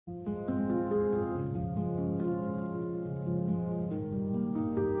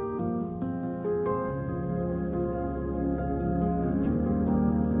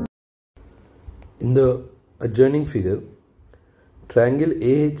In the adjoining figure, triangle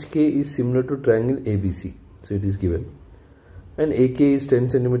AHK is similar to triangle ABC. So it is given. And AK is 10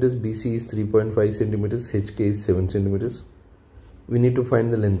 centimeters, BC is 3.5 centimeters, HK is 7 centimeters. We need to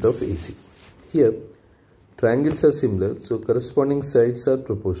find the length of AC. Here, triangles are similar, so corresponding sides are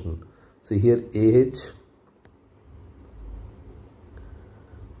proportional. So here AH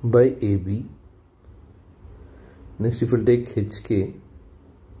by AB. Next, if we take HK,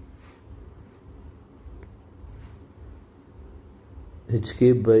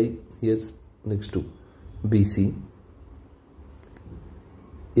 HK by, here's next to BC,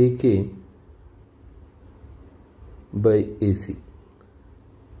 AK by AC.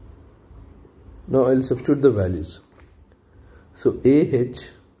 Now I'll substitute the values. So AH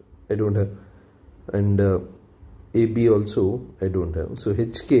I don't have, and AB also I don't have. So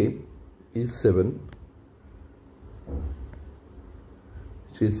HK is 7,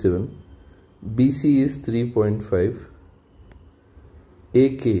 which is 7. BC is 3.5.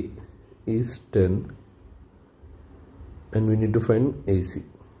 AK is 10, and we need to find AC.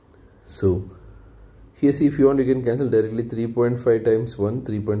 So here, see, if you want, you can cancel directly. 3.5 times 1,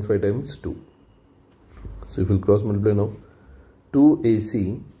 3.5 times 2. So if we cross multiply now, 2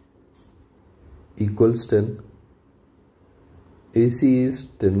 AC equals 10. AC is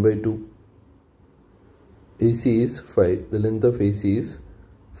 10 by 2. AC is 5. The length of AC is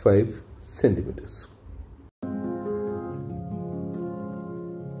 5 centimeters.